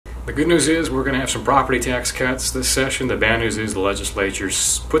The good news is we're going to have some property tax cuts this session. The bad news is the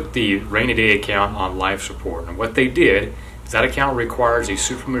legislatures put the rainy day account on life support. And what they did is that account requires a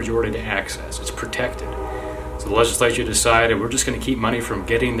supermajority to access. It's protected. So the legislature decided we're just going to keep money from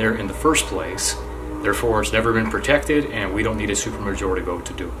getting there in the first place. Therefore, it's never been protected, and we don't need a supermajority vote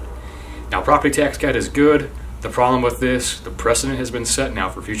to do it. Now, property tax cut is good. The problem with this, the precedent has been set now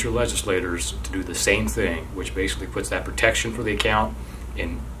for future legislators to do the same thing, which basically puts that protection for the account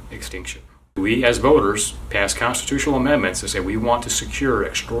in extinction. We as voters pass constitutional amendments to say we want to secure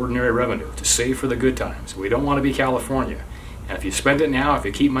extraordinary revenue, to save for the good times. We don't want to be California. And if you spend it now, if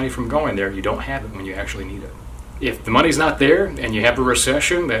you keep money from going there, you don't have it when you actually need it. If the money's not there and you have a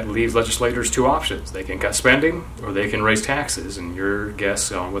recession, that leaves legislators two options. They can cut spending or they can raise taxes, and your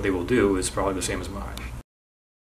guess on what they will do is probably the same as mine.